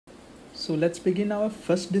So let's begin our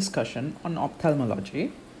first discussion on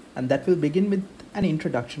ophthalmology, and that will begin with an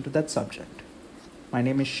introduction to that subject. My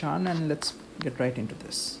name is Shan, and let's get right into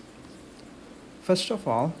this. First of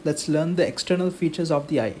all, let's learn the external features of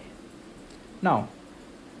the eye. Now,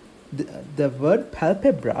 the word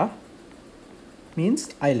palpebra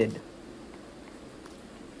means eyelid.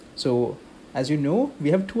 So, as you know,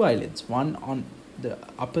 we have two eyelids, one on the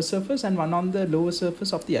upper surface and one on the lower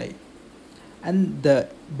surface of the eye. And the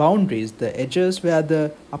boundaries, the edges where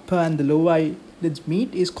the upper and the lower eyelids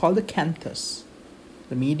meet is called the canthus,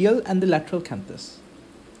 the medial and the lateral canthus.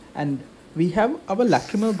 And we have our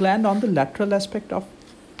lacrimal gland on the lateral aspect of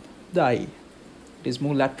the eye. It is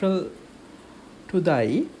more lateral to the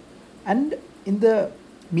eye, and in the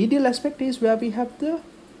medial aspect is where we have the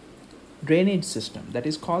drainage system, that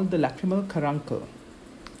is called the lacrimal caruncle.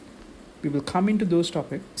 We will come into those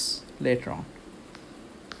topics later on.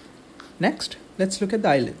 Next, let's look at the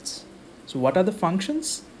eyelids. So what are the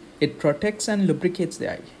functions? It protects and lubricates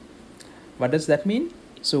the eye. What does that mean?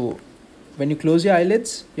 So when you close your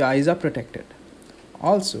eyelids, your eyes are protected.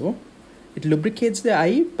 Also, it lubricates the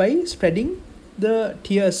eye by spreading the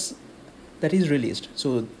tears that is released.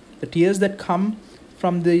 So the tears that come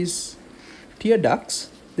from these tear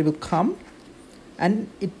ducts, they will come, and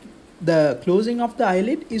the closing of the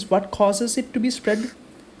eyelid is what causes it to be spread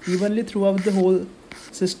evenly throughout the whole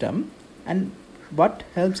system, and what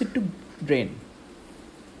helps it to drain.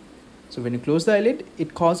 So when you close the eyelid,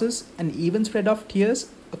 it causes an even spread of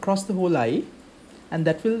tears across the whole eye, and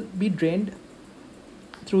that will be drained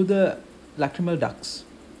through the lacrimal ducts.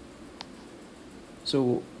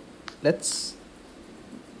 So let's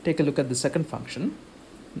take a look at the second function.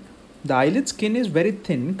 The eyelid skin is very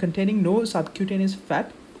thin, containing no subcutaneous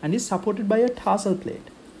fat, and is supported by a tarsal plate.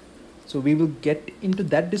 So we will get into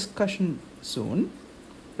that discussion soon.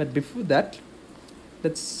 But before that,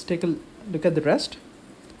 let's take a look at the rest.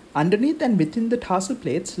 Underneath and within the tarsal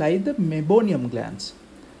plates lie the meibomian glands.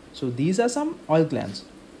 So these are some oil glands.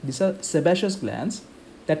 These are sebaceous glands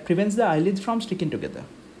that prevents the eyelids from sticking together.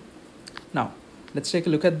 Now, let's take a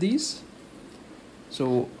look at these.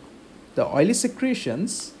 So the oily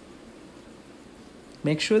secretions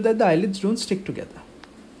make sure that the eyelids don't stick together.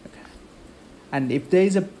 Okay. And if there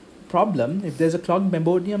is a problem, if there's a clogged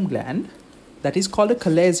meibomian gland, that is called a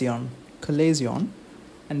chalazion,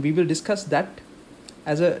 and we will discuss that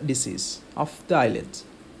as a disease of the eyelids.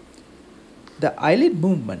 The eyelid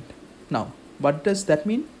movement. Now, what does that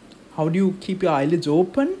mean? How do you keep your eyelids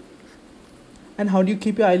open, and how do you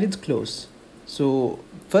keep your eyelids closed? So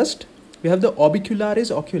first, we have the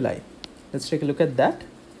orbicularis oculi. Let's take a look at that.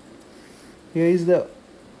 Here is the,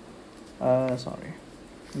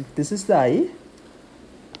 this is the eye.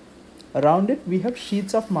 Around it, we have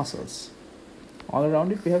sheets of muscles. All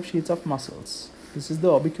around it, we have sheets of muscles. This is the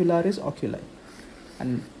orbicularis oculi.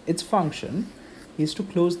 And its function is to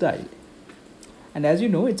close the eye. And as you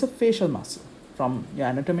know, it's a facial muscle. From your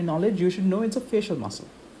anatomy knowledge, you should know it's a facial muscle.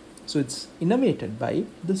 So it's innervated by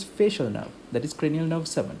this facial nerve, that is cranial nerve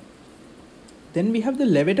 7. Then we have the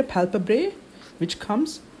levator palpebrae, which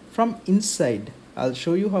comes from inside. I'll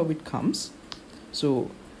show you how it comes.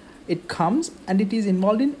 So it comes and it is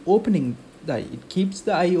involved in opening the eye. It keeps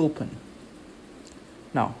the eye open.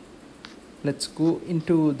 Now, let's go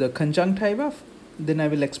into the conjunctiva. Then I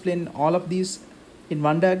will explain all of these in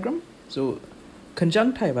one diagram. So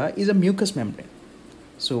conjunctiva is a mucous membrane.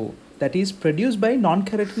 So that is produced by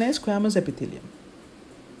non-keratinized squamous epithelium.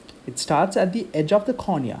 It starts at the edge of the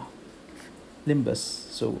cornea, limbus.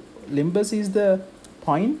 So limbus is the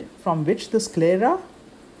point from which the sclera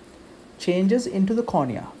changes into the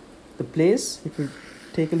cornea. The place, if you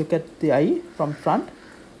take a look at the eye from front,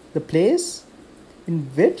 the place in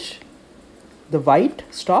which the white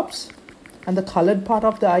stops and the colored part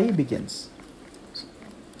of the eye begins.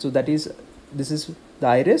 So this is the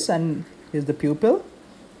iris, and here's the pupil.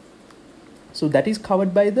 So that is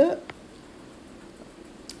covered by the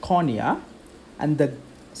cornea, and the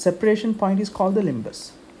separation point is called the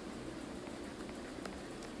limbus.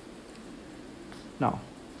 Now,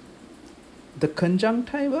 the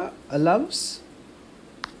conjunctiva allows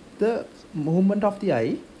the movement of the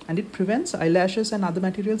eye, and it prevents eyelashes and other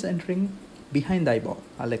materials entering behind the eyeball.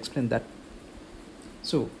 I'll explain that.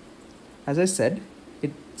 So, as I said,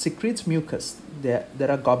 it secretes mucus. There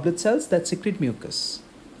are goblet cells that secrete mucus.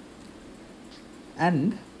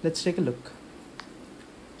 And let's take a look.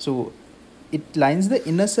 So, it lines the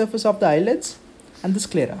inner surface of the eyelids and the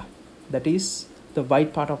sclera, that is the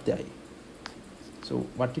white part of the eye. So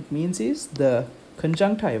what it means is the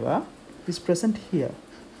conjunctiva is present here.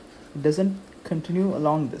 It doesn't continue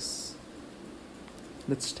along this.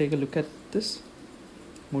 Let's take a look at this.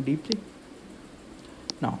 more deeply.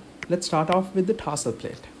 Now, let's start off with the tarsal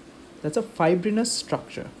plate. That's a fibrinous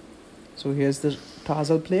structure. So here's the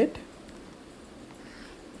tarsal plate.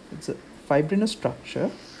 It's a fibrinous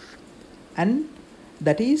structure, and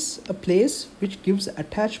that is a place which gives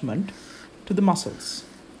attachment to the muscles.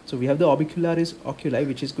 So we have the orbicularis oculi,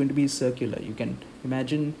 which is going to be circular. You can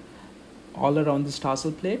imagine all around this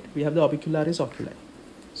tarsal plate, we have the orbicularis oculi.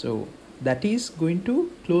 So that is going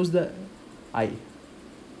to close the eye.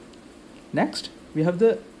 Next, we have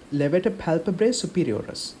the levator palpebrae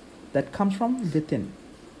superioris that comes from within.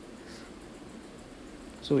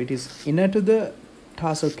 So it is inner to the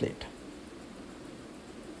tarsal plate,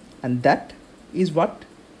 and that is what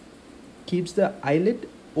keeps the eyelid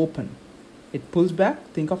open. It pulls back.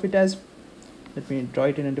 Think of it as, let me draw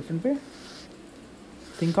it in a different way.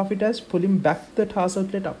 Think of it as pulling back the tarsal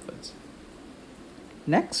plate upwards.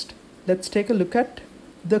 Next, let's take a look at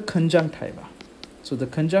the conjunctiva. So the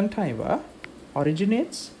conjunctiva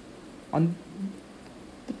originates on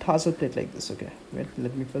the tarsal plate like this. Okay, wait,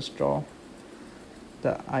 let me first draw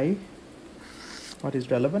the eye, what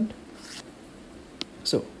is relevant.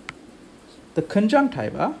 So the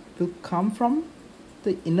conjunctiva will come from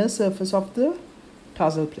the inner surface of the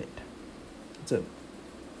tarsal plate. It's a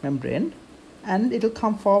membrane, and it will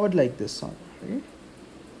come forward like this. Sorry, it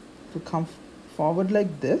will come forward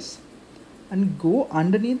like this and go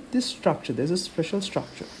underneath this structure. There's a special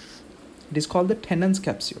structure. It is called the Tennant's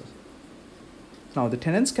capsule. Now, the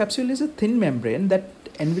Tennant's capsule is a thin membrane that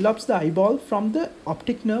envelopes the eyeball from the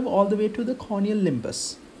optic nerve all the way to the corneal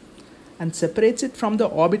limbus and separates it from the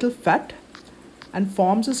orbital fat and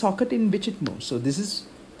forms a socket in which it moves. So this is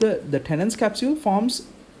the Tennant's capsule forms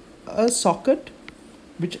a socket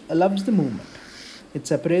which allows the movement. It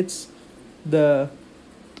separates the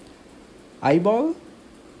eyeball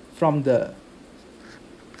from the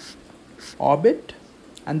orbit,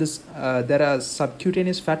 and this there are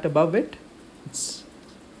subcutaneous fat above it.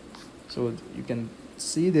 So you can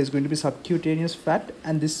see there's going to be subcutaneous fat,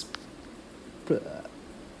 and this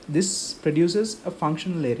produces a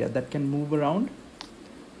functional area that can move around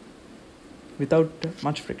without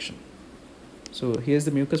much friction. So here's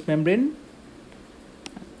the mucous membrane.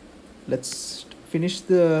 Let's finish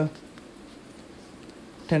the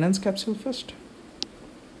Tennant's capsule first.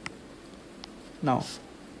 Now,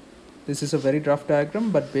 this is a very rough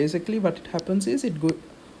diagram, but basically what it happens is it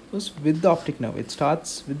goes with the optic nerve. It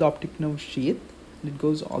starts with the optic nerve sheath and it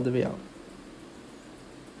goes all the way out.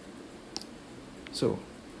 So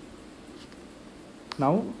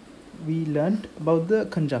now we learned about the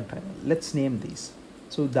conjunctiva. Let's name these.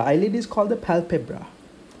 So the eyelid is called the palpebra,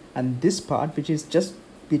 and this part, which is just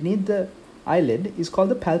beneath the eyelid, is called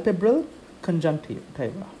the palpebral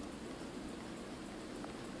conjunctiva.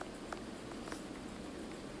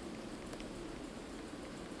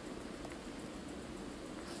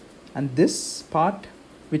 And this part,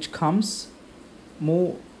 which comes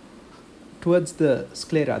more towards the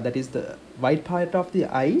sclera, that is the white part of the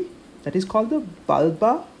eye, that is called the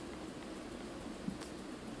bulba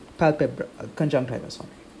palpebra conjunctiva. Sorry.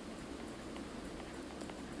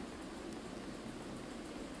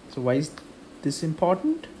 So why is this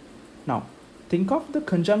important? Now, think of the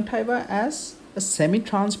conjunctiva as a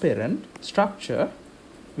semi-transparent structure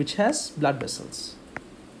which has blood vessels.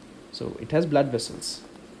 So it has blood vessels.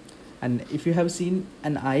 And if you have seen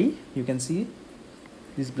an eye, you can see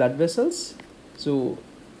these blood vessels. So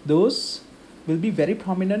those will be very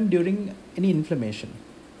prominent during any inflammation.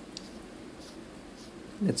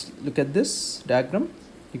 Let's look at this diagram.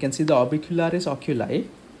 You can see the orbicularis oculi,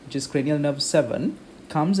 which is cranial nerve 7,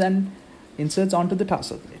 comes and inserts onto the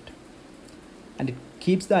tarsal plate, and it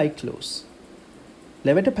keeps the eye closed.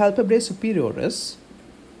 Levator palpebrae superioris,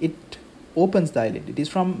 it opens the eyelid. It is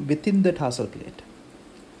from within the tarsal plate.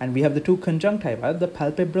 And we have the two conjunctiva, the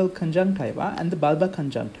palpebral conjunctiva and the bulbar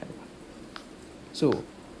conjunctiva. So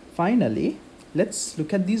finally, let's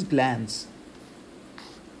look at these glands.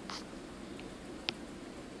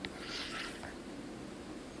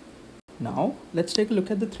 Now let's take a look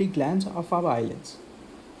at the three glands of our eyelids.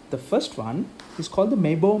 The first one is called the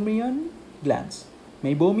meibomian glands.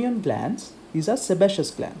 Meibomian glands, these are sebaceous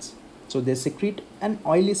glands. So they secrete an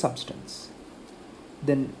oily substance.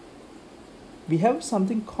 Then we have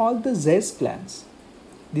something called the Zeiss glands.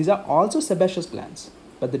 These are also sebaceous glands,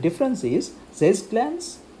 but the difference is Zeiss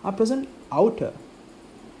glands are present outer.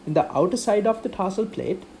 In the outer side of the tarsal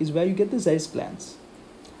plate is where you get the Zeiss glands.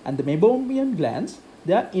 And the meibomian glands,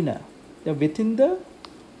 they are inner. They are within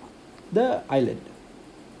the eyelid.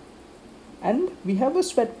 And we have a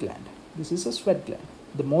sweat gland. This is a sweat gland,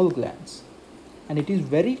 the mole glands. And it is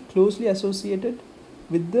very closely associated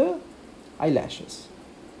with the eyelashes.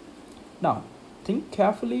 Now, think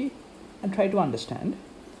carefully and try to understand.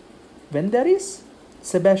 When there is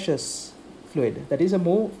sebaceous fluid, that is a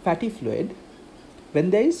more fatty fluid,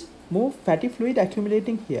 when there is more fatty fluid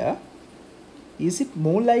accumulating here, is it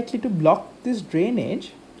more likely to block this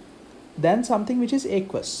drainage than something which is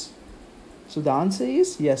aqueous? So the answer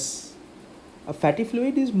is yes. A fatty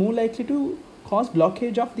fluid is more likely to cause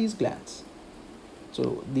blockage of these glands.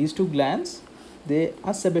 So these two glands, they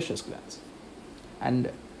are sebaceous glands.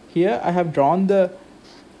 And here I have drawn the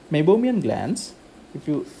meibomian glands. If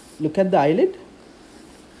you look at the eyelid,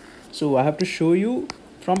 so I have to show you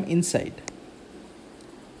from inside.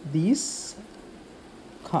 These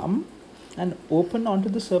come and open onto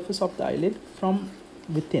the surface of the eyelid from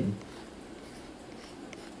within.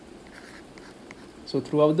 So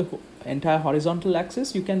throughout the entire horizontal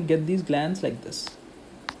axis, you can get these glands like this.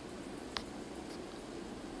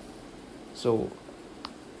 So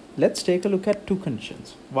let's take a look at two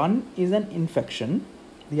conditions. One is an infection,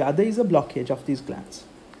 the other is a blockage of these glands.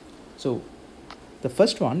 So the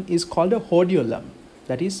first one is called a hordeolum,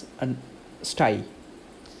 that is a stye.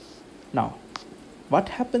 Now, what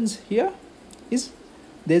happens here is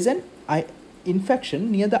there's an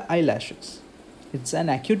infection near the eyelashes. It's an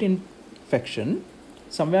acute infection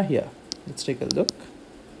somewhere here. Let's take a look.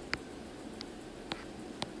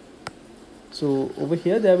 So over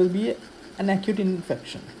here there will be an acute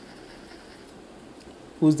infection.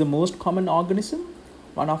 Who's the most common organism?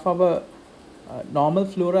 One of our normal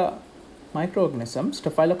flora microorganism,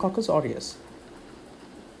 Staphylococcus aureus.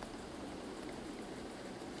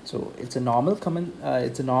 So it's a normally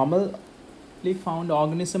found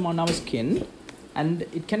organism on our skin, and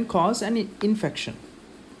it can cause an infection.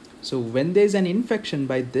 So when there is an infection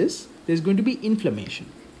by this, there is going to be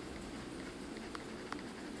inflammation.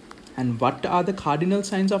 And what are the cardinal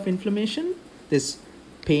signs of inflammation? There's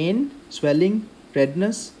pain, swelling,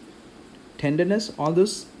 redness, tenderness, all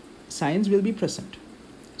those signs will be present.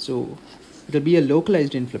 So it will be a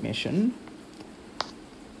localized inflammation.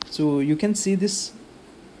 So you can see this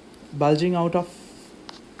bulging out of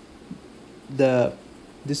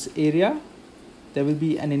this area. There will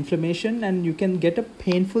be an inflammation and you can get a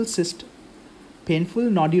painful cyst, painful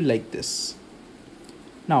nodule like this.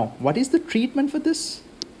 Now, what is the treatment for this?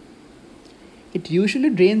 It usually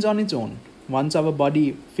drains on its own. Once our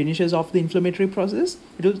body finishes off the inflammatory process,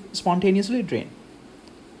 it will spontaneously drain.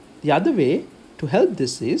 The other way to help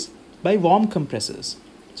this is by warm compresses.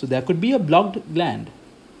 So there could be a blocked gland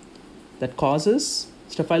that causes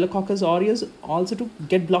Staphylococcus aureus also to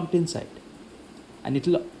get blocked inside, and it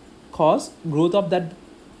will cause growth of that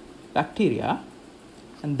bacteria,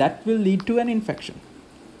 and that will lead to an infection.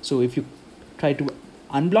 So if you try to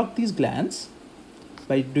unblock these glands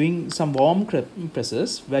by doing some warm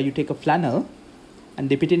compresses, where you take a flannel and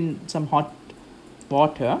dip it in some hot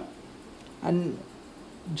water and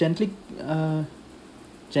gently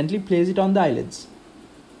place it on the eyelids,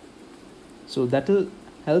 so that will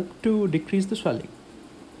help to decrease the swelling.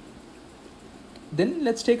 Then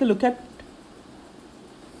let's take a look at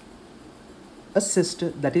a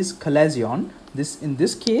cyst, that is chalazion. In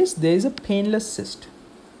this case there is a painless cyst.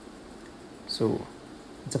 So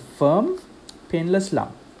it's a firm painless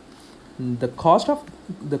lump. The cause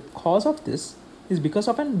of this is because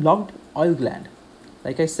of an blocked oil gland.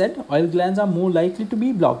 Like I said, oil glands are more likely to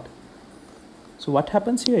be blocked. So what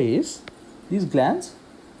happens here is these glands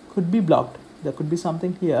could be blocked. There could be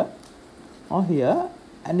something here or here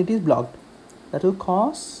and it is blocked. That will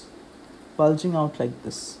cause bulging out like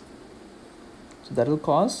this. So that will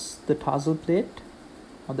cause the tarsal plate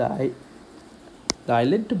or the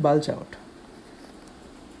eyelid to bulge out.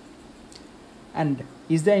 And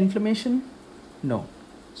is there inflammation? No.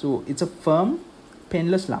 So it's a firm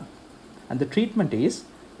painless lump, and the treatment is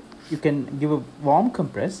you can give a warm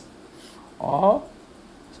compress or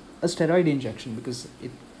a steroid injection because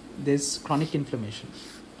there's chronic inflammation.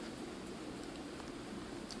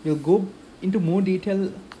 We'll go into more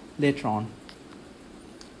detail later on.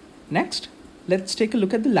 Next, let's take a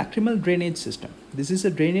look at the lacrimal drainage system. This is a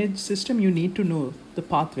drainage system you need to know the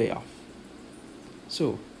pathway of.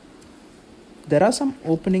 So there are some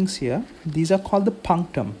openings here. These are called the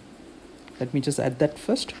punctum. Let me just add that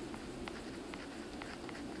first.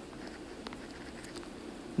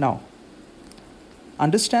 Now,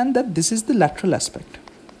 understand that this is the lateral aspect.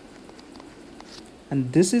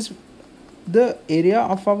 And this is the area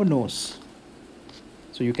of our nose.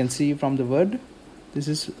 So you can see from the word, this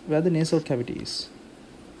is where the nasal cavity is.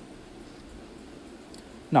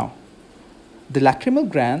 Now, the lacrimal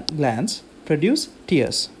glands produce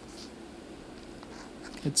tears.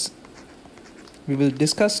 We will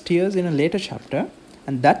discuss tears in a later chapter,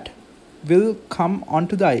 and that will come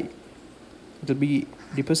onto the eye It will be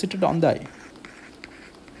deposited on the eye.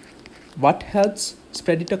 What helps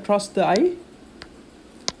spread it across the eye?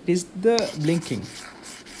 It is the blinking.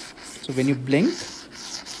 So when you blink,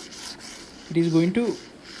 it is going to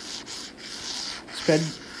spread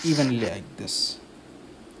evenly like this.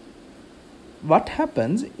 What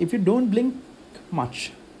happens if you don't blink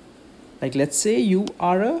much? Like, let's say you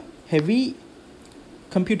are a heavy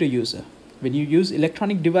computer user. When you use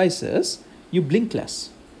electronic devices, you blink less.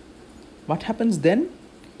 What happens then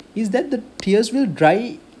is that the tears will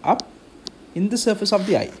dry up in the surface of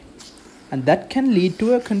the eye, and that can lead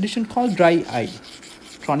to a condition called dry eye.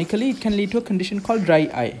 Chronically, it can lead to a condition called dry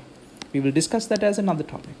eye. We will discuss that as another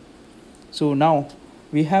topic. So now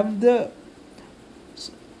we have the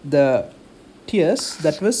tears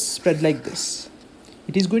that was spread like this.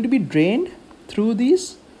 It is going to be drained through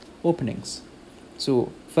these openings.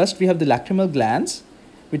 So first we have the lacrimal glands,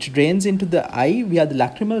 which drains into the eye via the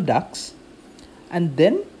lacrimal ducts, and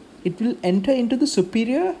then it will enter into the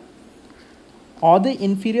superior or the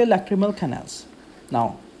inferior lacrimal canals.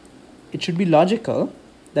 Now, it should be logical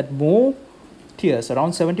that more tears,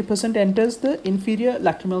 around 70%, enters the inferior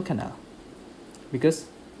lacrimal canal, because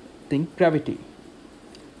think gravity.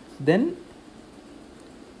 Then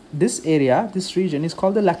this area, this region is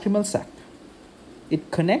called the lacrimal sac. It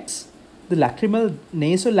connects the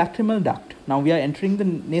nasolacrimal duct. Now we are entering the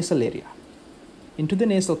nasal area, into the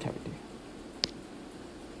nasal cavity.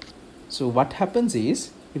 So what happens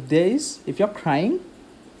is, if you're crying,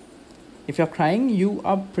 you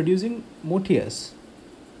are producing more tears.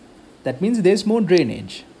 That means there's more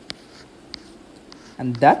drainage,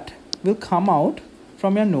 and that will come out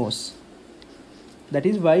from your nose. That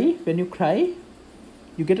is why when you cry,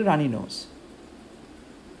 you get a runny nose.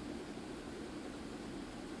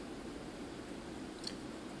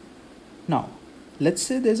 Now, let's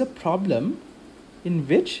say there's a problem in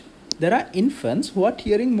which there are infants who are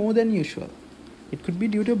tearing more than usual. It could be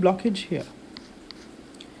due to a blockage here.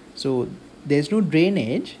 So there's no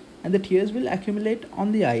drainage, and the tears will accumulate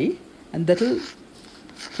on the eye, and that will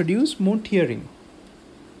produce more tearing.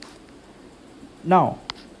 Now,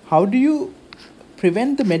 how do you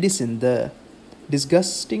prevent the medicine, the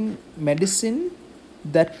disgusting medicine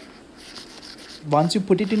that once you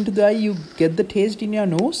put it into the eye, you get the taste in your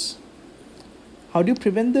nose? How do you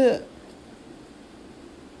prevent the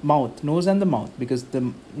nose and the mouth? Because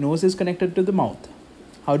the nose is connected to the mouth.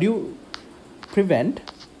 How do you prevent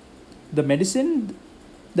the medicine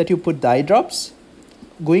that you put, the eye drops,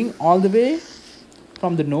 going all the way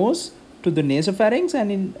from the nose to the nasopharynx,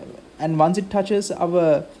 and once it touches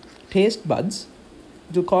our taste buds,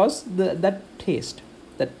 it will cause that taste,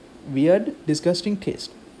 that weird, disgusting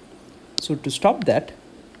taste. So to stop that,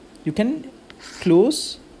 you can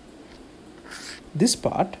close this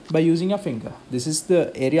part by using your finger. This is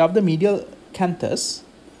the area of the medial canthus,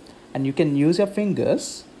 and you can use your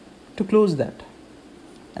fingers to close that,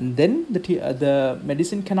 and then the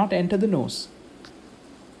medicine cannot enter the nose.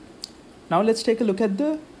 Now let's take a look at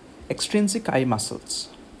the extrinsic eye muscles.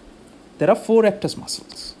 There are 4 rectus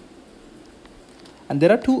muscles, and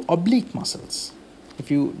there are 2 oblique muscles.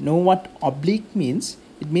 If you know what oblique means,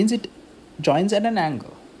 it means it joins at an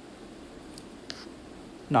angle.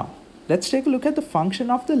 Now let's take a look at the function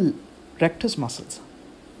of the rectus muscles.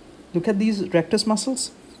 Look at these rectus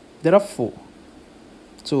muscles. There are 4.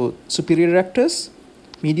 So superior rectus,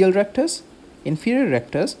 medial rectus, inferior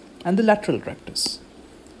rectus, and the lateral rectus.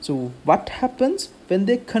 So what happens when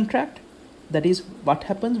they contract? That is, what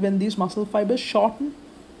happens when these muscle fibers shorten?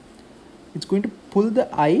 It's going to pull the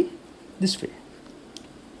eye this way.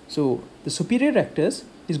 So the superior rectus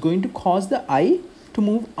is going to cause the eye to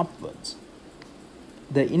move upwards.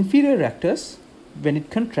 The inferior rectus, when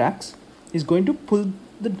it contracts, is going to pull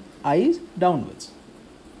the eye downwards.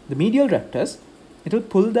 The medial rectus, it will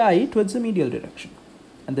pull the eye towards the medial direction.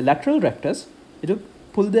 And the lateral rectus, it will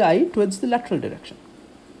pull the eye towards the lateral direction.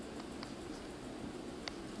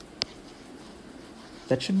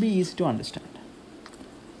 That should be easy to understand.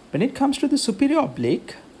 When it comes to the superior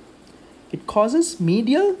oblique, it causes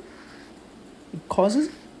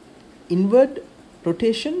inward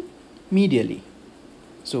rotation medially.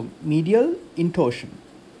 So medial intorsion.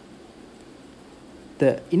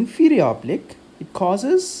 The inferior oblique, it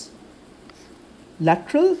causes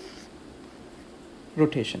lateral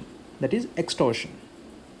rotation, that is extorsion.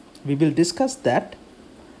 We will discuss that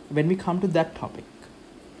when we come to that topic.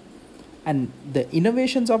 And the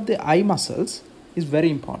innervations of the eye muscles is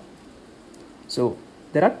very important. So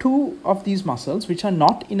there are 2 of these muscles which are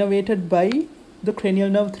not innervated by the cranial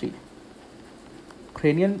nerve 3.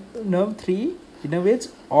 Cranial nerve 3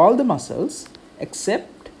 innervates all the muscles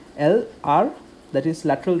except LR, that is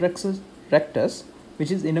lateral rectus rectus,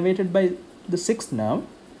 which is innervated by the sixth nerve.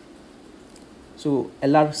 So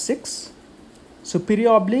LR6.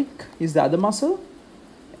 Superior oblique is the other muscle,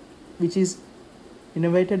 which is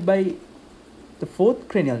innervated by the fourth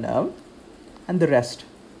cranial nerve, and the rest,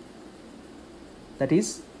 that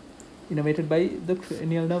is innervated by the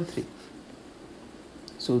cranial nerve 3.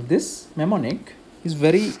 So this mnemonic is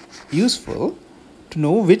very useful to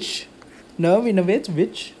know which nerve innervates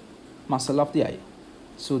which muscle of the eye.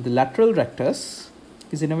 So the lateral rectus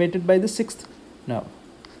is innervated by the sixth nerve,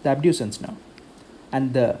 the abducens nerve,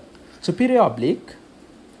 and the superior oblique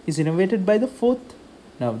is innervated by the fourth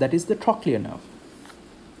nerve, that is the trochlear nerve.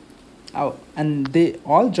 And they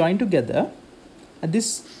all join together at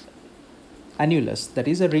this annulus, that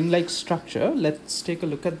is a ring-like structure. Let's take a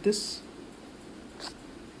look at this.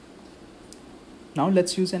 Now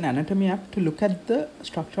let's use an anatomy app to look at the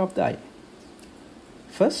structure of the eye.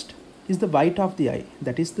 First is the white of the eye,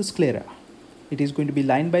 that is the sclera. It is going to be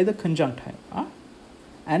lined by the conjunctiva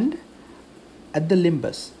and at the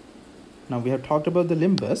limbus. Now we have talked about the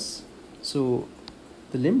limbus. So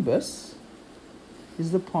the limbus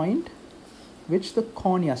is the point which the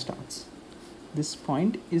cornea starts. This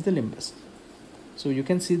point is the limbus. So you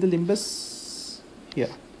can see the limbus here.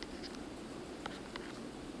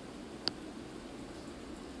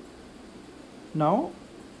 Now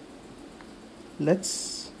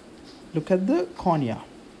let's look at the cornea.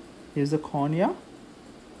 Here's the cornea,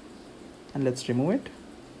 and let's remove it.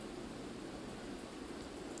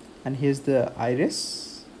 And here's the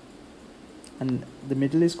iris, and the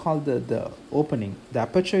middle is called the opening. The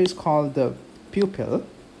aperture is called the pupil,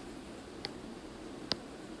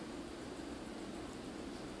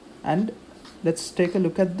 and let's take a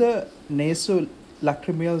look at the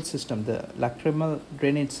nasolacrimal system, the lacrimal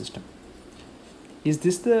drainage system. Is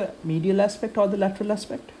this the medial aspect or the lateral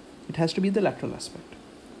aspect? It has to be the lateral aspect.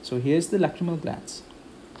 So here's the lacrimal glands.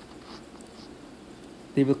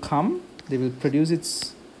 They will come, they will produce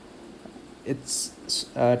its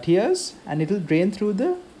tears, and it will drain through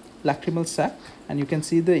the lacrimal sac, and you can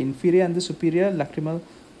see the inferior and the superior lacrimal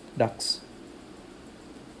ducts,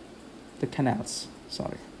 the canals,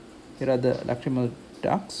 sorry. Here are the lacrimal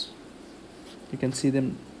ducts. You can see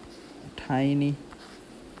them tiny,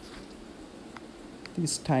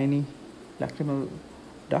 these tiny lacrimal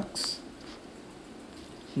ducts.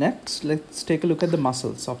 Next, let's take a look at the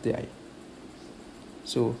muscles of the eye.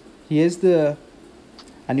 So here's the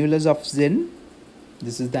annulus of Zinn.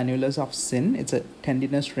 This is the annulus of Zinn. It's a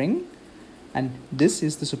tendinous ring, and this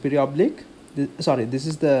is the superior oblique. This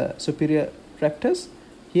is the superior rectus.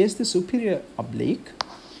 Here's the superior oblique.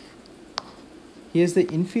 Here's the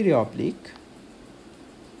inferior oblique.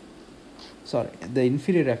 The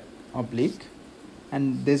inferior oblique.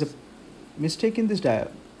 And there's a mistake in this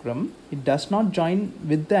diagram. It does not join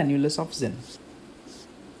with the annulus of Zinn.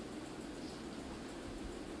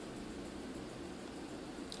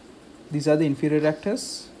 These are the inferior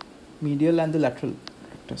rectus, medial, and the lateral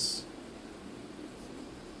rectus.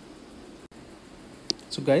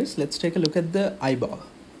 So guys, let's take a look at the eyeball,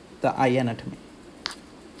 the eye anatomy.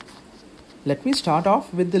 Let me start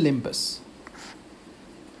off with the limbus.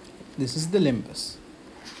 This is the limbus,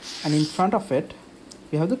 and in front of it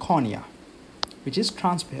we have the cornea, which is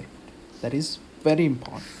transparent. That is very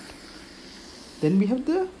important. Then we have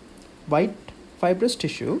the white fibrous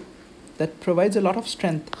tissue that provides a lot of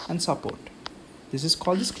strength and support. This is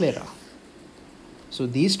called the sclera. So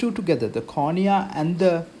these two together, the cornea and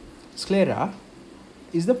the sclera,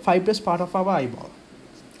 is the fibrous part of our eyeball.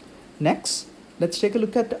 Next, let's take a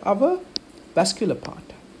look at our vascular part.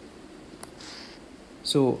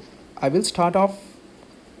 So I will start off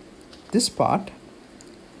this part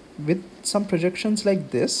with some projections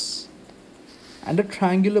like this and a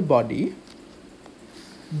triangular body,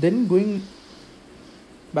 then going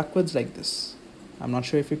backwards like this. I'm not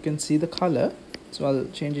sure if you can see the color, so I'll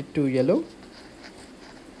change it to yellow.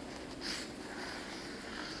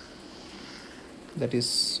 That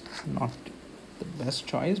is not the best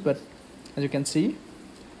choice, but as you can see,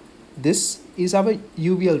 this is our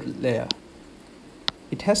uveal layer.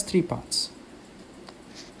 It has three parts.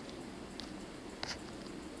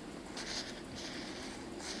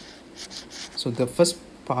 So the first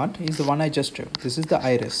part is the one I just drew. This is the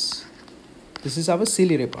iris. This is our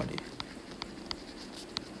ciliary body.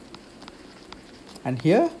 And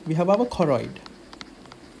here we have our choroid.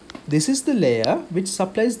 This is the layer which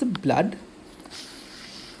supplies the blood.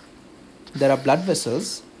 There are blood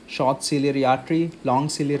vessels, short ciliary artery, long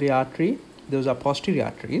ciliary artery. Those are posterior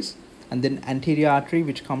arteries. And then anterior artery,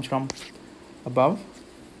 which comes from above.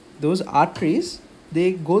 Those arteries,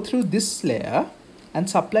 they go through this layer and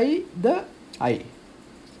supply the eye.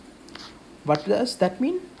 What does that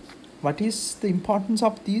mean? What is the importance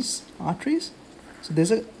of these arteries? So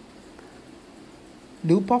there's a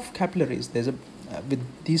loop of capillaries. With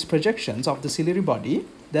these projections of the ciliary body,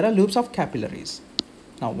 there are loops of capillaries.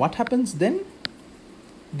 Now what happens then?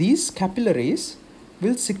 These capillaries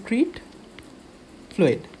will secrete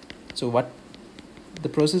fluid. So what the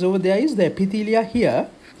process over there is, the epithelia here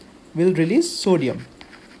will release sodium,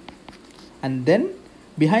 and then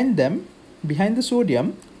behind the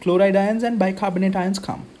sodium, chloride ions and bicarbonate ions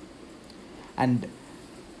come. And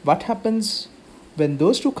what happens when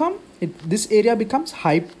those two come? This area becomes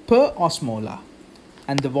hyperosmolar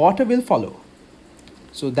and the water will follow.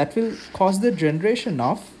 So that will cause the generation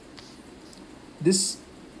of this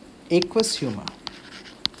aqueous humor.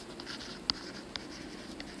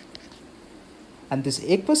 And this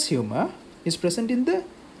aqueous humor is present in the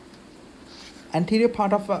anterior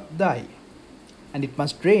part of the eye, and it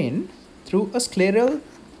must drain through a scleral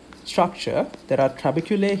structure. There are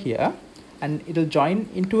trabeculae here, and it will join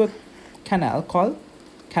into a canal called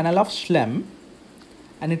canal of Schlemm,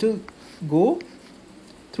 and it will go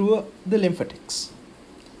through the lymphatics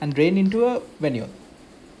and drain into a venule.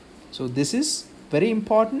 So this is very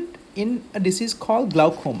important in a disease called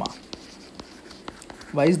glaucoma.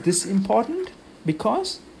 Why is this important?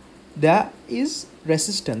 Because there is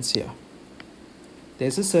resistance here. There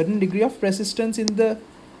is a certain degree of resistance in the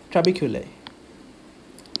trabeculae,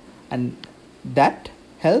 and that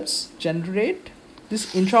helps generate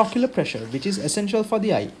this intraocular pressure, which is essential for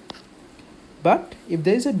the eye. But if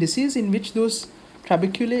there is a disease in which those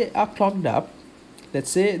trabeculae are clogged up, let's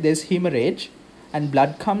say there's hemorrhage and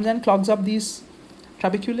blood comes and clogs up these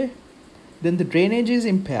trabeculae, then the drainage is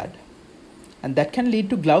impaired, and that can lead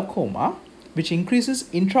to glaucoma, which increases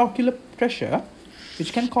intraocular pressure,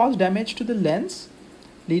 which can cause damage to the lens,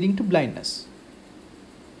 leading to blindness.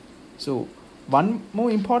 So one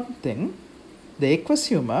more important thing, the aqueous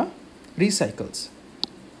humor recycles.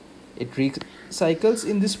 It recycles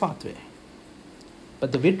in this pathway.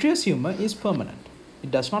 But the vitreous humor is permanent.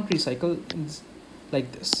 It does not recycle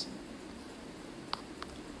like this.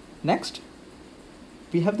 Next,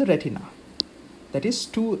 we have the retina. That is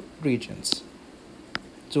two regions.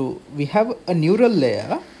 So we have a neural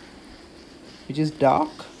layer, which is dark,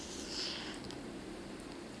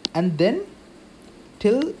 and then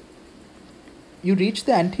till you reach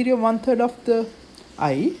the anterior 1/3 of the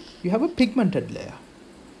eye, you have a pigmented layer.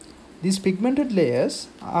 These pigmented layers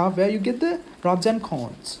are where you get the rods and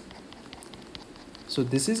cones. So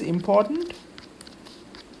this is important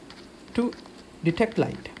to detect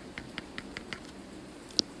light.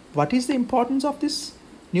 What is the importance of this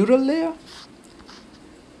neural layer?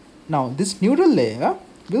 Now this neural layer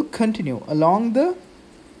will continue along the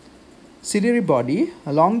ciliary body,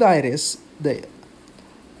 along the iris, the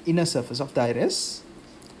inner surface of the iris,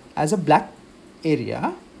 as a black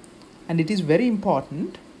area, and it is very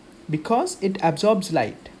important because it absorbs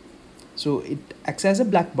light. So it acts as a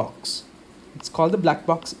black box. It's called the black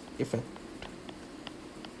box effect.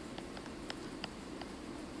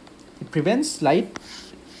 It prevents light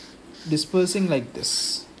dispersing like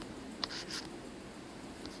this.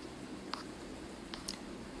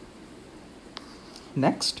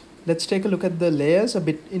 Next, let's take a look at the layers a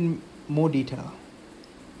bit in more detail.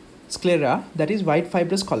 Sclera, that is white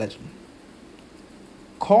fibrous collagen.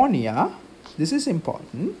 Cornea, this is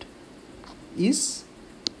important, is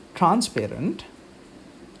transparent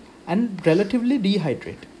and relatively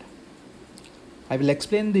dehydrated. I will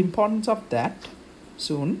explain the importance of that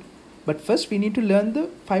soon, but first we need to learn the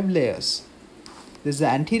 5 layers. This is the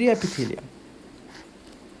anterior epithelium.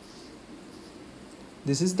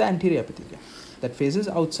 This is the anterior epithelium that faces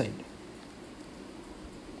outside,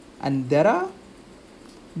 and there are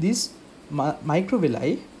these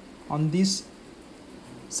microvilli on these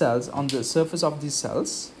cells, on the surface of these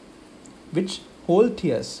cells, which hold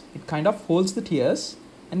tears. It kind of holds the tears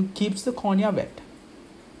and keeps the cornea wet.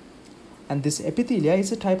 And this epithelia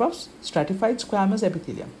is a type of stratified squamous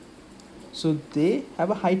epithelium. So they have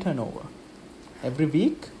a high turnover. Every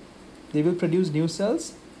week they will produce new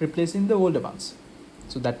cells replacing the older ones.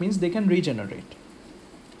 So that means they can regenerate.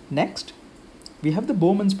 Next, we have the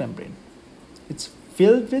Bowman's membrane. It's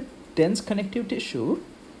filled with dense connective tissue,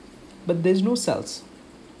 but there's no cells.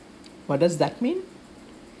 What does that mean?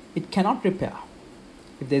 It cannot repair.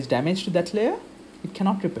 If there's damage to that layer, it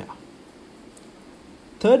cannot repair.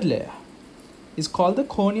 Third layer is called the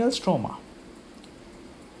corneal stroma.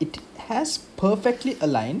 It has perfectly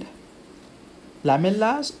aligned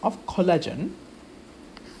lamellas of collagen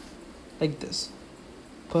like this.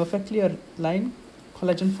 Perfectly aligned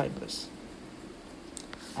collagen fibers.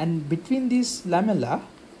 And between these lamella,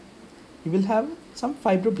 you will have some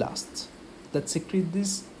fibroblasts. that secrete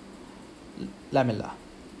these lamella.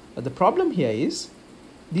 But the problem here is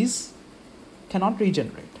these cannot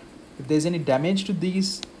regenerate. If there is any damage to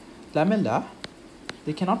these lamella,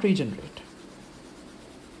 they cannot regenerate.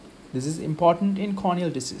 This is important in corneal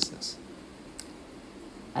diseases.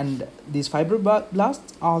 And these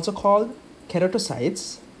fibroblasts are also called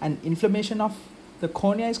keratocytes, and inflammation of the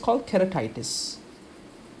cornea is called keratitis.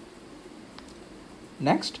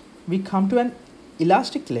 Next, we come to an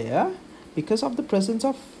elastic layer. Because of the presence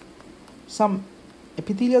of some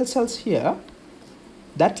epithelial cells here,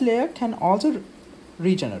 that layer can also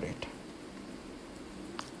regenerate.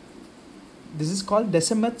 This is called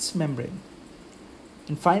Descemet's membrane.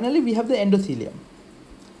 And finally, we have the endothelium.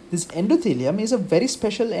 This endothelium is a very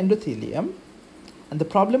special endothelium, and the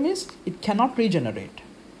problem is it cannot regenerate.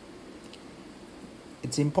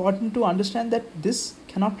 It's important to understand that this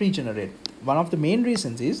cannot regenerate. One of the main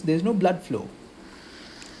reasons is there is no blood flow.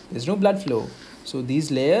 There's no blood flow. So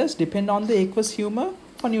these layers depend on the aqueous humor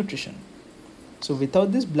for nutrition. So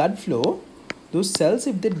without this blood flow, those cells,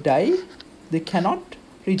 if they die, they cannot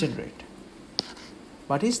regenerate.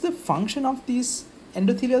 What is the function of these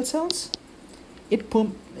endothelial cells?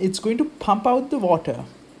 It's going to pump out the water.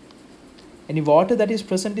 Any water that is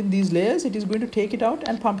present in these layers, it is going to take it out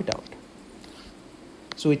and pump it out.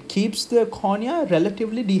 So it keeps the cornea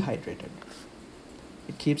relatively dehydrated.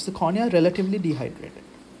 It keeps the cornea relatively dehydrated.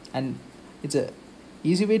 And it's a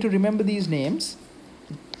easy way to remember these names.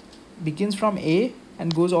 It begins from A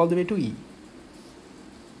and goes all the way to E.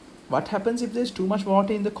 What happens if there's too much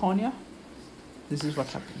water in the cornea? This is what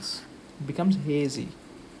happens. It becomes hazy.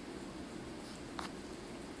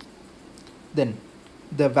 Then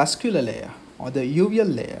the vascular layer or the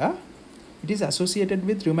uveal layer, it is associated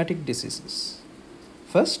with rheumatic diseases.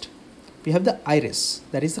 First, we have the iris,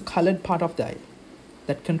 that is the colored part of the eye,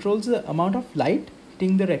 that controls the amount of light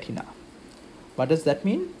hitting the retina. What does that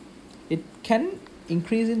mean? It can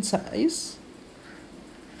increase in size.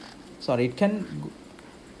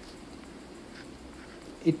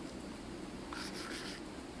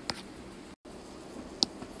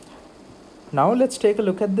 Now let's take a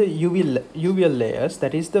look at the uveal layers,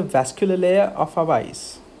 that is the vascular layer of our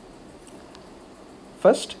eyes.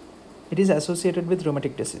 First, it is associated with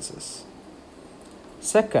rheumatic diseases.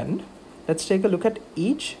 Second, let's take a look at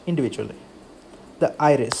each individually. The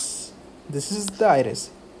iris. This is the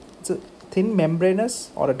iris. It's a thin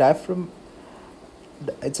membranous or a diaphragm.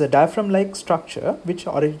 It's a diaphragm-like structure which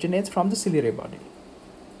originates from the ciliary body.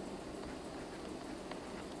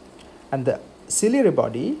 And the ciliary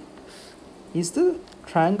body is the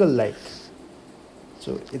triangle-like.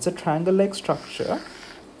 So it's a triangle-like structure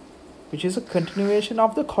which is a continuation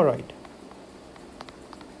of the choroid.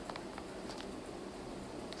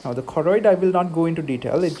 Now the choroid, I will not go into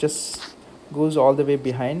detail. It just goes all the way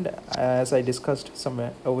behind, as I discussed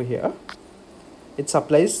somewhere over here. It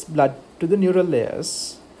supplies blood to the neural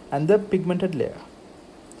layers and the pigmented layer.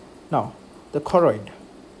 Now the choroid.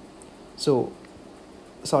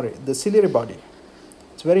 The ciliary body.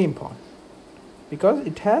 It's very important because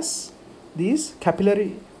it has these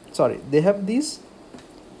they have these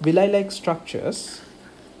villi-like structures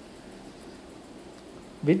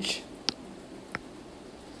which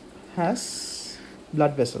has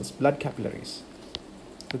blood vessels, blood capillaries.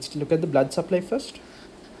 Let's look at the blood supply first.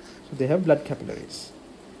 So they have blood capillaries,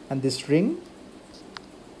 and this ring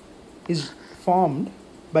is formed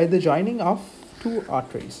by the joining of two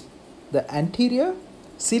arteries, the anterior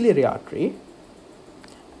ciliary artery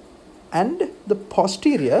and the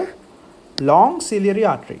posterior long ciliary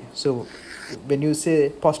artery. So when you say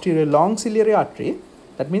posterior long ciliary artery,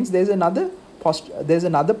 that means there's another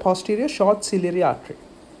posterior short ciliary artery.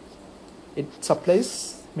 It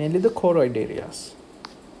supplies mainly the choroid areas.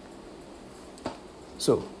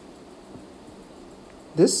 So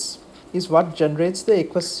this is what generates the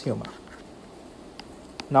aqueous humor.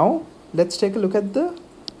 Now let's take a look at the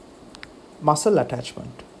muscle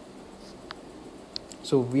attachment.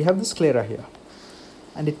 So we have the sclera here,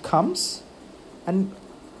 and it comes and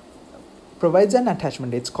provides an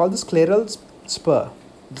attachment. It's called the scleral spur.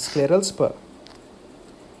 The scleral spur.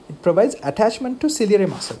 It provides attachment to ciliary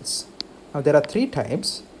muscles. Now there are three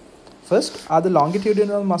types. First are the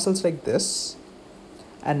longitudinal muscles like this,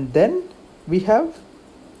 and then we have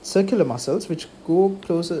circular muscles which go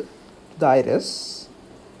closer to the iris,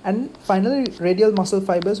 and finally radial muscle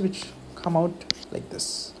fibers which come out like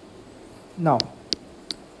this. Now,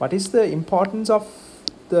 what is the importance of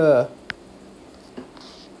the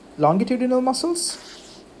longitudinal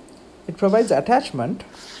muscles? It provides attachment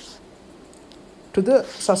to the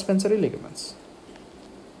suspensory ligaments.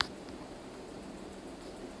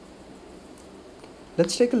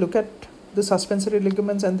 Let's take a look at the suspensory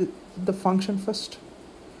ligaments and the function first.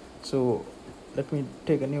 So let me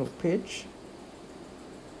take a new page.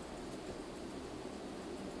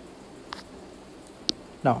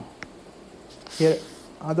 Now, here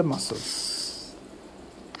are the muscles.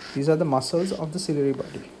 These are the muscles of the ciliary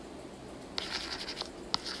body.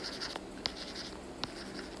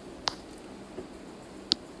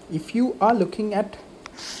 If you are looking at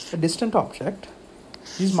a distant object,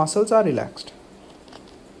 these muscles are relaxed.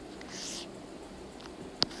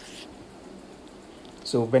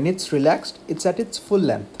 So when it's relaxed, it's at its full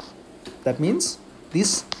length. That means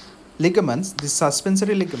these ligaments, these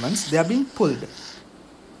suspensory ligaments, they are being pulled.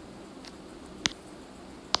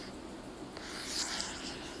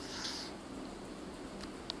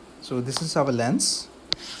 So this is our lens.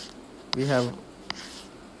 We have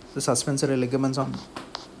the suspensory ligaments on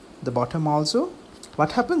the bottom also.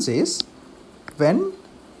 What happens is, when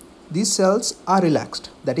these cells are relaxed,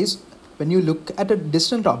 that is, when you look at a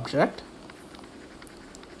distant object,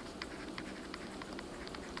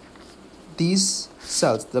 these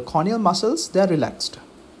cells, the corneal muscles, they are relaxed.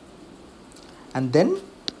 And then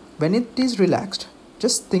when it is relaxed,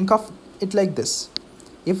 just think of it like this.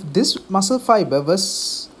 If this muscle fiber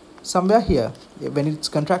was somewhere here, when it's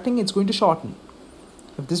contracting, it's going to shorten.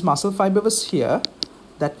 If this muscle fiber was here,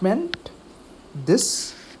 that meant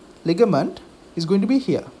this ligament is going to be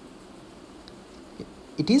here.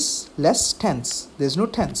 It is less tense. There's no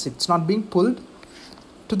tense. It's not being pulled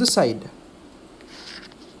to the side.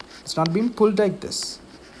 It's not being pulled like this.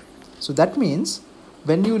 So that means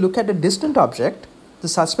when you look at a distant object, the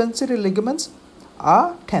suspensory ligaments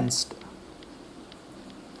are tensed.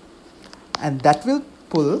 And that will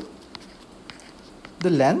pull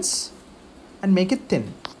the lens and make it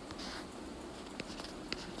thin.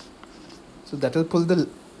 So that will pull the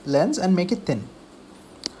lens and make it thin.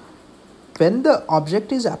 When the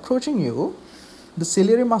object is approaching you, the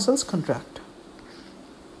ciliary muscles contract.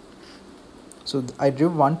 So I drew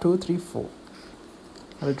 1, 2, 3, 4.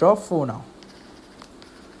 I will draw 4 now.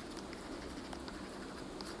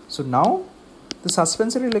 So now the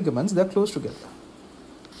suspensory ligaments, they are close together.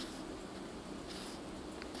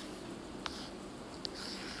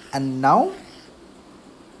 And now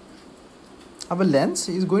our lens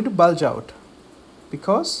is going to bulge out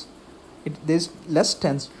because there's less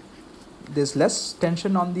tension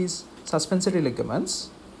on these suspensory ligaments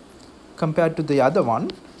compared to the other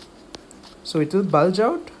one. So it will bulge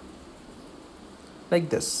out like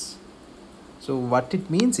this. So what it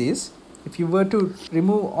means is, if you were to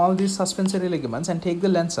remove all these suspensory ligaments and take the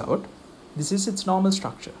lens out, this is its normal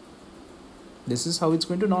structure. This is how it's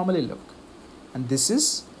going to normally look. And this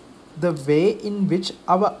is the way in which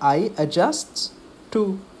our eye adjusts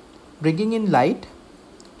to bringing in light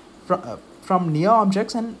from near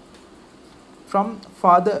objects and from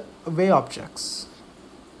farther away objects.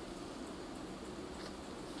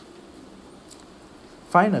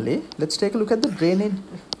 Finally, let's take a look at the drainage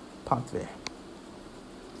pathway.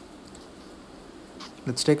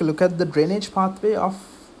 Let's take a look at the drainage pathway of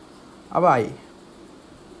our eye.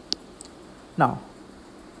 Now,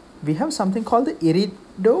 we have something called the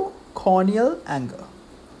iridocorneal angle.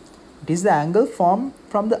 It is the angle formed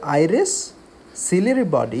from the iris, ciliary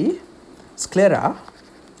body, sclera,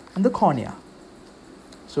 and the cornea.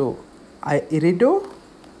 So,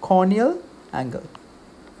 iridocorneal angle.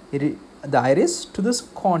 The iris to the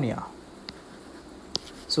cornea.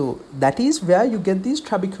 So, that is where you get these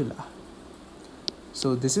trabecula.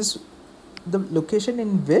 So, this is the location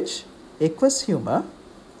in which aqueous humor,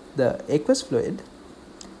 the aqueous fluid,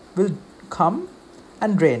 will come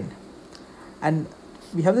and drain. And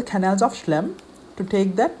we have the canals of Schlemm to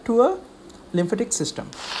take that to a lymphatic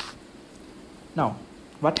system. Now,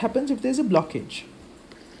 what happens if there is a blockage?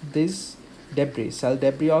 This debris, cell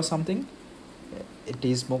debris or something, it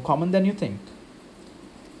is more common than you think.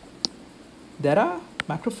 There are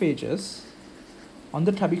macrophages on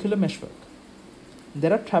the trabecular meshwork.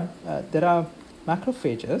 There are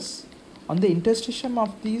macrophages on the interstitium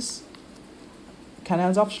of these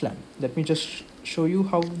canals of Schlemm. Let me just show you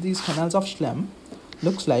how these canals of Schlemm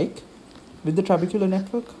looks like with the trabecular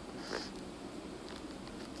network.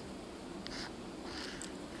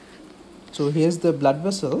 So here's the blood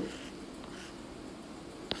vessel.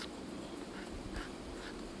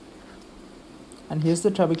 And here's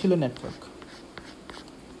the trabecular network.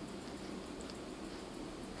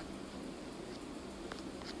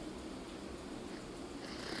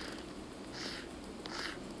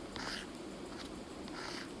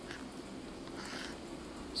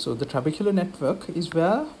 So the trabecular network is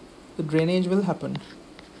where the drainage will happen.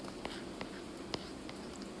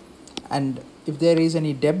 And if there is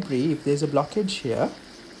any debris, if there is a blockage here,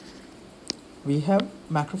 we have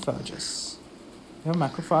macrophages. We have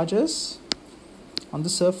macrophages on the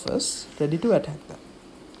surface ready to attack them.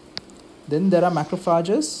 Then there are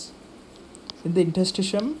macrophages in the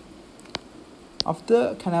interstitium of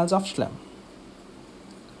the canals of Schlemm.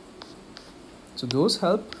 So those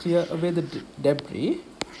help clear away the debris,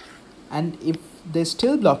 and if there's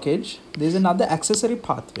still blockage, there's another accessory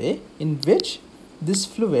pathway in which this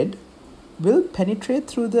fluid will penetrate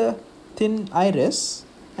through the thin iris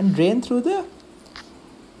and drain through the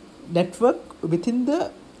network within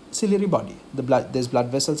the ciliary body. There's blood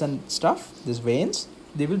vessels and stuff, there's veins,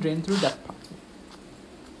 they will drain through that pathway.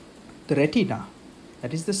 The retina,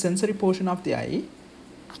 that is the sensory portion of the eye.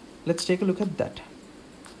 Let's take a look at that.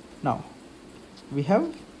 Now, we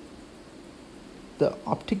have the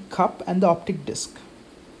optic cup and the optic disc.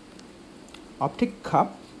 Optic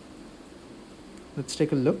cup, let's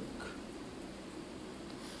take a look.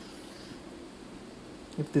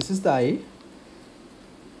 If this is the eye,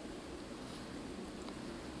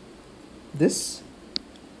 this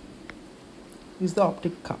is the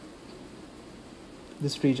optic cup,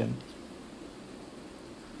 this region.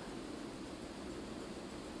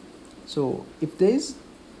 So if there is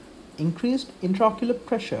increased intraocular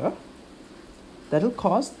pressure, that will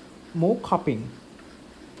cause more cupping.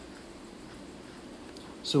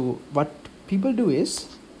 So what people do is,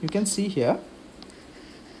 you can see here,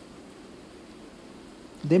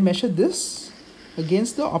 they measure this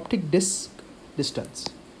against the optic disc distance.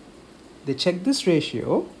 They check this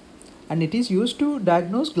ratio and it is used to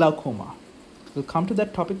diagnose glaucoma. We'll come to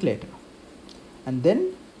that topic later. And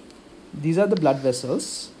then these are the blood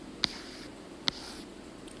vessels,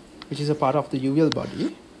 which is a part of the uveal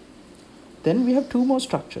body. Then we have two more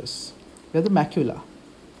structures. We have the macula.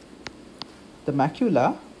 The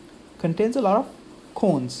macula contains a lot of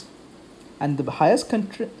cones, and the highest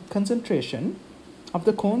concentration of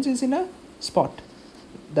the cones is in a spot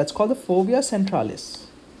that's called the fovea centralis.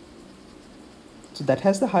 So that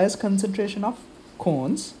has the highest concentration of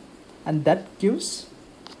cones, and that gives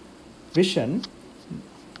vision.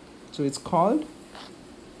 So it's called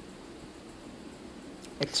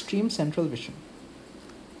extreme central vision.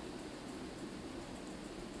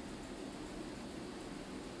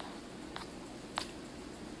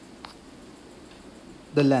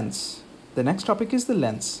 The lens. The next topic is the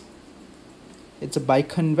lens. It's a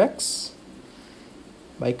biconvex.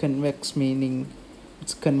 Biconvex meaning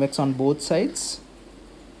it's convex on both sides.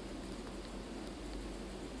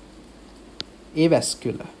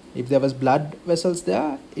 Avascular. If there was blood vessels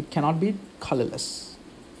there, it cannot be colorless.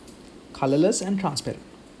 Colorless and transparent.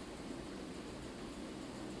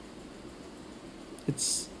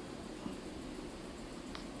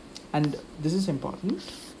 And this is important.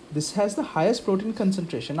 This has the highest protein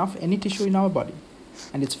concentration of any tissue in our body,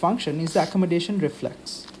 and its function is the accommodation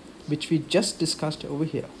reflex, which we just discussed over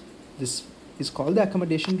here. This is called the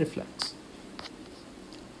accommodation reflex.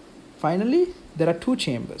 Finally, there are two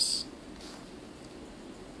chambers.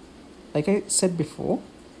 Like I said before,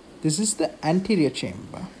 this is the anterior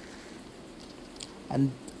chamber,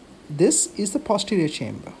 and this is the posterior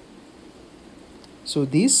chamber. So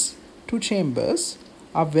these two chambers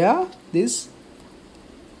are where there is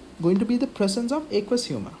going to be the presence of aqueous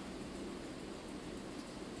humor.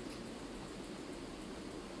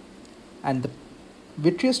 And the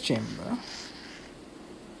vitreous chamber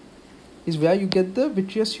is where you get the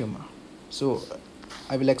vitreous humor. So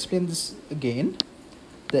I will explain this again.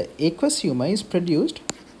 The aqueous humor is produced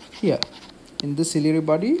here in the ciliary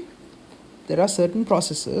body. There are certain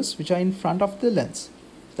processes which are in front of the lens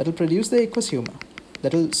that will produce the aqueous humor,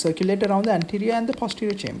 that will circulate around the anterior and the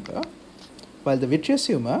posterior chamber, while the vitreous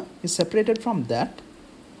humor is separated from that,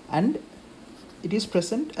 and it is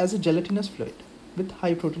present as a gelatinous fluid with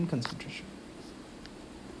high protein concentration.